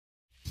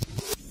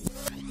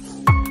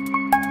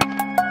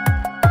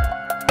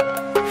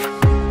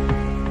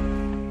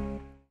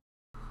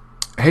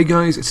Hey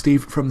guys, it's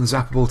Steve from the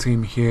Zapable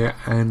team here,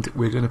 and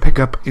we're going to pick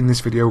up in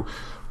this video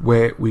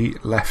where we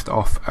left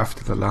off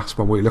after the last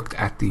one. We looked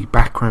at the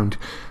background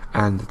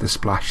and the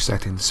splash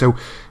settings. So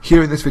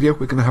here in this video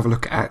we're going to have a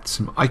look at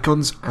some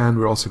icons, and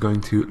we're also going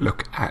to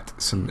look at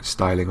some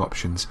styling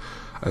options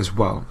as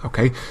well.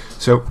 Okay,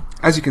 so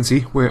as you can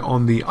see, we're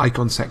on the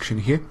icon section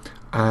here,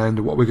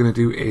 and what we're going to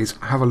do is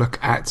have a look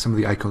at some of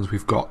the icons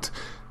we've got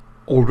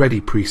already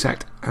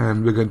preset,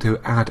 and we're going to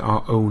add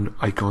our own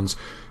icons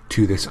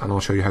to this, and I'll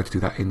show you how to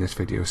do that in this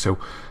video. So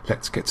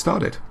let's get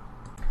started.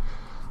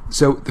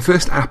 So the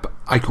first app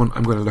icon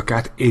I'm going to look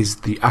at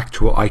is the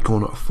actual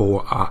icon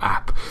for our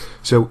app.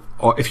 So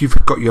if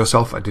you've got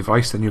yourself a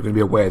device, then you're going to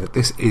be aware that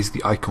this is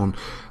the icon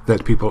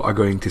that people are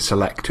going to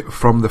select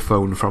from the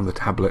phone, from the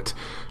tablet,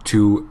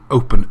 to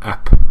open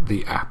up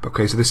the app.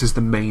 Okay, so this is the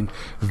main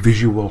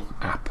visual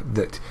app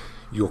that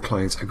your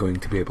clients are going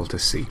to be able to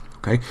see.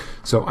 Okay,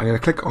 so I'm going to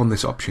click on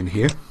this option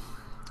here,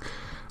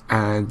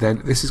 and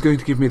then this is going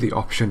to give me the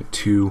option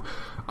to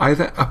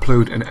either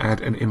upload and add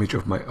an image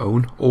of my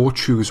own or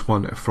choose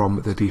one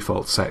from the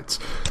default sets.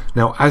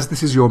 Now, as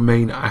this is your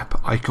main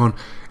app icon,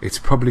 it's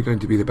probably going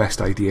to be the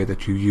best idea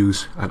that you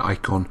use an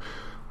icon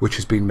which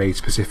has been made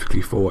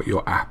specifically for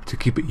your app, to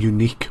keep it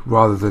unique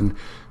rather than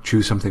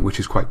choose something which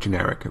is quite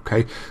generic.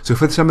 Okay, so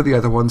for some of the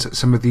other ones,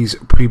 some of these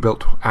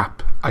pre-built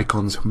app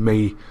icons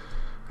may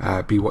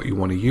be what you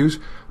want to use,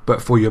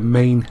 but for your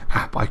main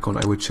app icon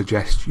I would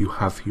suggest you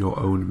have your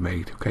own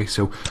made. Okay,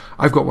 so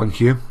I've got one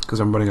here because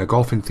I'm running a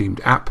golfing themed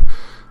app.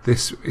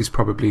 This is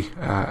probably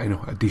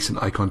a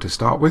decent icon to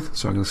start with,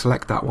 so I'm going to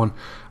select that one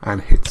and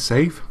hit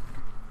save.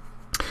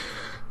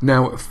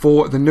 Now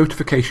for the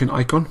notification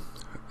icon,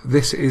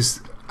 this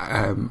is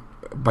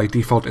by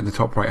default in the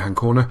top right hand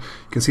corner.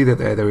 You can see that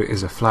there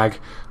is a flag.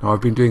 Now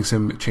I've been doing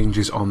some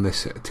changes on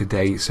this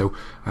today, so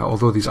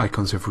although these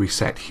icons have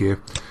reset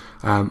here,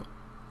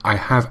 I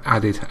have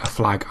added a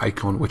flag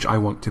icon which I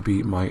want to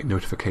be my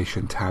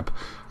notification tab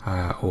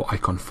or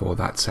icon for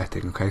that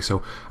setting. Okay,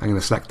 so I'm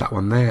going to select that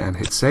one there and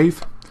hit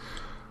save.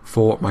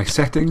 For my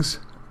settings,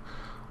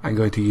 I'm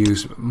going to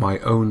use my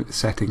own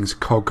settings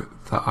cog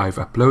that I've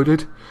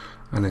uploaded,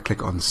 and then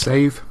click on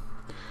save.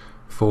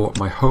 For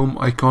my home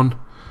icon,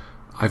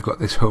 I've got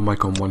this home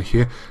icon one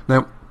here.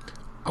 Now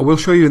I will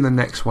show you in the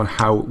next one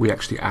how we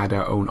actually add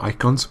our own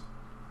icons.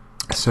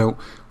 So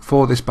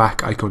for this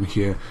back icon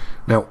here,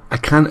 now I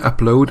can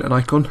upload an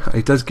icon.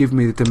 It does give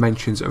me the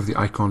dimensions of the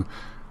icon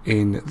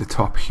in the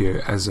top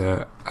here as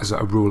a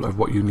rule of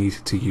what you need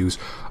to use.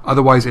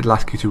 Otherwise it'll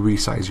ask you to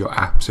resize your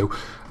app, so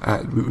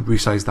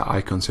resize that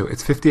icon. So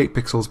it's 58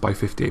 pixels by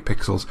 58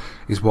 pixels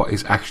is what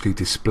is actually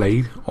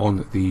displayed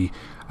on the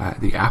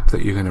app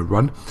that you're going to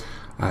run.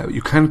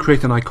 You can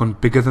create an icon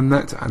bigger than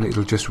that and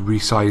it'll just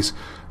resize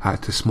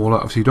to smaller.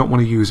 Obviously you don't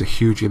want to use a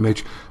huge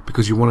image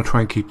because you want to try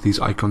and keep these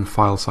icon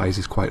file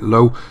sizes quite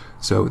low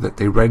so that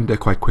they render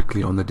quite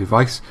quickly on the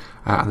device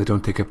and they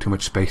don't take up too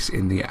much space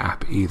in the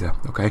app either.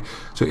 Okay,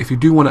 so if you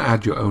do want to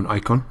add your own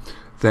icon,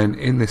 then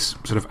in this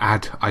sort of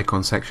add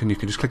icon section you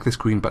can just click this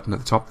green button at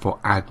the top for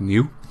add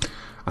new,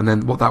 and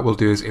then what that will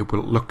do is it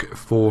will look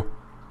for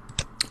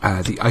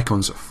the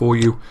icons for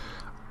you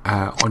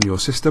on your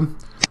system.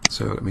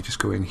 So let me just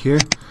go in here.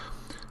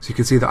 So you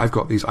can see that I've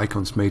got these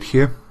icons made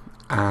here,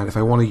 and if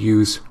I want to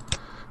use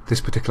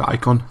this particular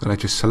icon, then I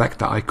just select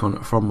that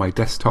icon from my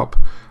desktop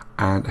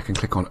and I can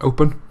click on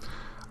open,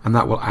 and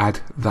that will add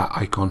that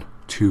icon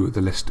to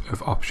the list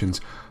of options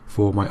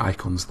for my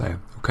icons there.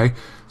 Okay,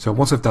 so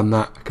once I've done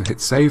that, I can hit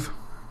save,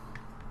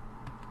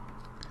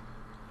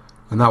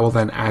 and that will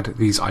then add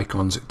these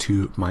icons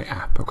to my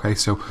app. Okay,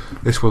 so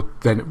this will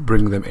then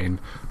bring them in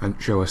and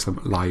show us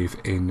them live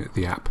in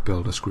the app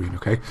builder screen.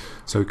 Okay,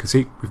 so you can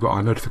see we've got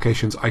our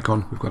notifications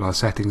icon, we've got our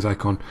settings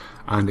icon,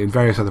 and in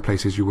various other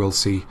places you will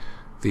see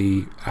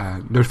the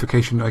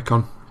notification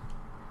icon,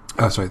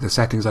 the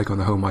settings icon,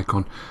 the home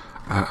icon,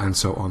 and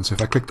so on. So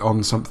if I clicked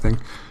on something,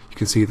 you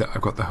can see that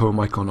I've got the home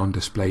icon on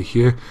display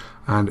here,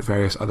 and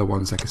various other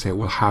ones, like I say,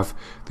 will have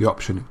the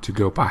option to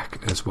go back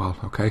as well.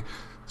 Okay,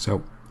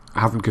 so I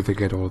haven't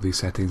configured all of these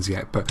settings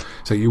yet, but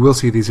so you will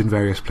see these in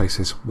various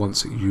places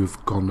once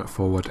you've gone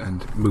forward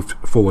and moved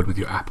forward with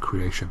your app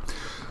creation.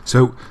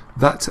 So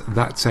that's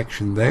that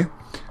section there.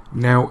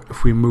 Now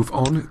if we move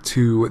on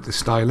to the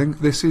styling,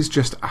 this is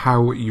just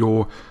how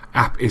your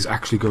app is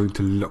actually going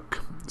to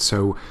look.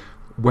 So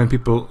when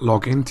people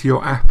log into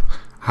your app,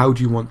 how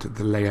do you want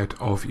the layout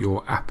of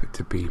your app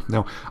to be?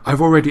 Now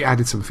I've already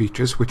added some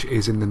features which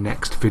is in the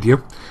next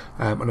video,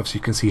 and obviously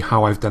you can see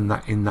how I've done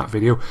that in that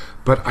video,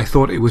 but I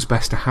thought it was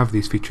best to have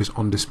these features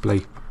on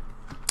display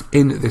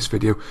in this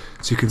video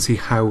so you can see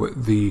how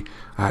the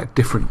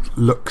different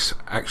looks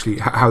actually,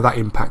 how that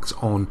impacts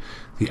on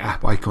the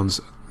app icons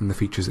and the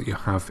features that you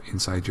have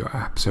inside your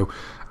app. So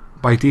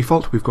by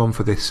default we've gone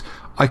for this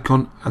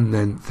icon and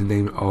then the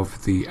name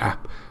of the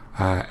app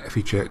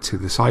feature to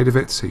the side of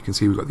it. So you can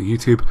see we've got the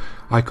YouTube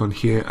icon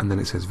here, and then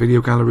it says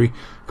video gallery.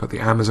 We've got the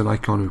Amazon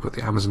icon, we've got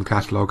the Amazon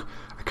catalog,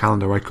 a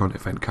calendar icon,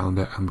 event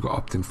calendar, and we've got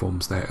opt-in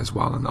forms there as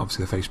well, and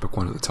obviously the Facebook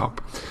one at the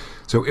top.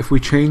 So if we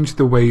change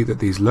the way that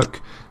these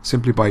look,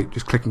 simply by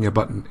just clicking a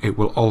button, it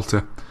will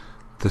alter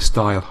the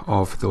style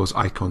of those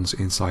icons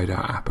inside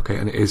our app. Okay,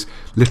 and it is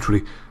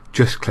literally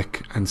just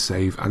click and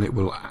save, and it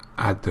will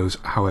add those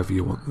however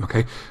you want.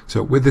 Okay,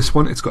 so with this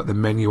one, it's got the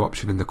menu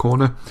option in the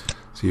corner,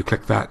 so you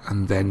click that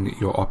and then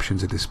your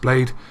options are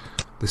displayed.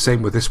 The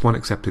same with this one,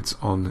 except it's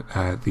on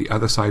the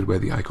other side where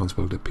the icons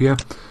will appear,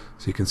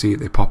 so you can see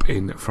they pop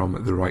in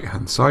from the right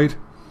hand side.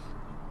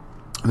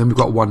 And then we've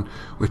got one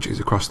which is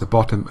across the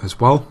bottom as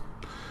well,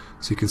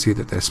 so you can see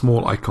that they're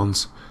small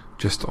icons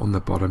just on the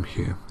bottom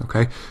here.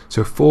 Okay,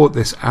 so for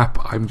this app,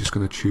 I'm just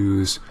going to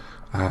choose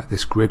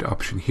this grid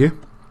option here.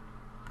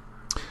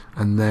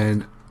 And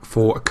then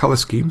for color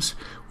schemes,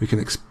 we can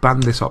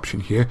expand this option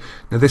here.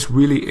 Now this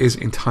really is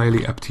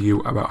entirely up to you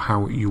about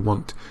how you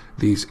want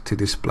these to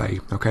display.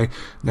 Okay,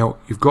 now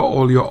you've got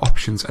all your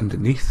options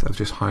underneath. I'll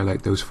just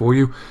highlight those for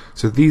you.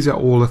 So these are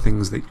all the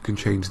things that you can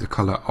change the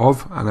color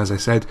of, and as I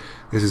said,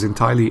 this is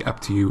entirely up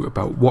to you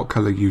about what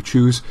color you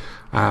choose.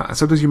 And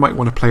sometimes you might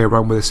want to play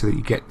around with this so that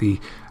you get the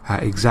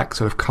exact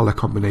sort of color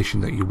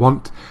combination that you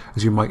want,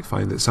 as you might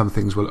find that some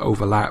things will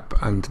overlap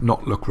and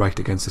not look right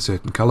against a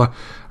certain color.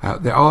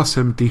 There are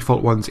some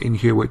default ones in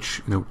here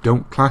which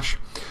don't clash,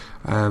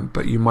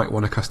 but you might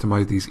want to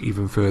customize these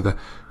even further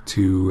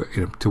to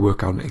to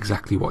work out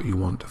exactly what you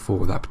want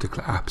for that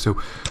particular app.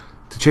 So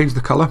to change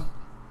the color,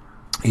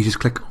 you just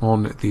click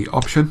on the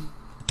option,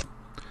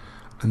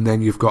 and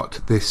then you've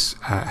got this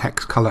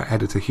hex color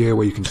editor here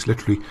where you can just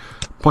literally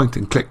point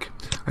and click,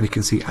 and you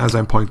can see as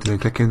I'm pointing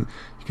and clicking,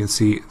 you can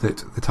see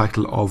that the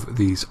title of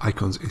these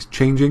icons is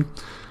changing.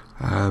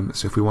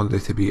 So if we wanted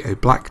it to be a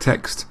black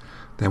text,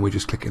 then we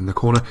just click in the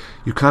corner.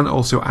 You can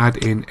also add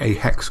in a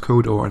hex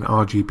code or an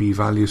RGB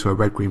value, so a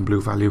red, green,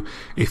 blue value,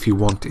 if you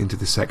want into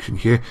this section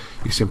here.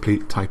 You simply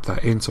type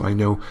that in. So I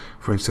know,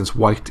 for instance,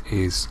 white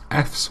is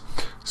Fs,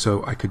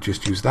 so I could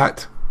just use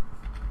that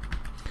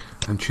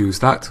and choose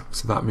that.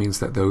 So that means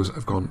that those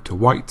have gone to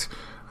white.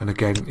 And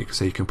again, you can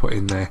say you can put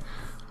in there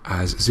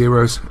as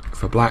zeros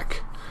for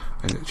black,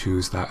 and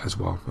choose that as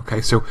well.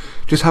 Okay, so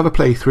just have a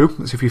play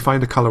through. So if you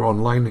find a color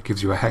online that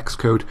gives you a hex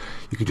code,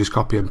 you can just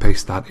copy and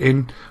paste that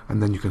in,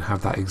 and then you can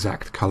have that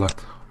exact color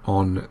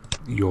on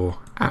your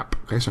app.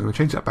 Okay, so I'm going to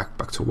change that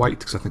back to white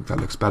because I think that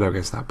looks better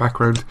against that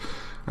background.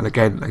 And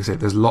again, like I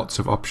said, there's lots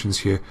of options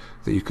here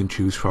that you can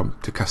choose from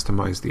to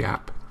customize the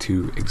app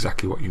to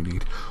exactly what you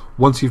need.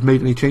 Once you've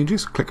made any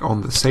changes, click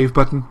on the save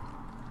button,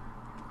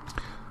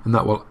 and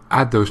that will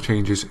add those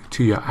changes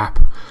to your app.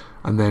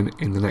 And then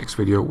in the next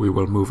video we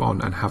will move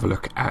on and have a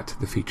look at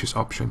the features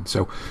option.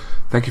 So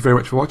thank you very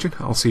much for watching.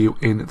 I'll see you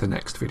in the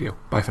next video.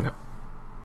 Bye for now.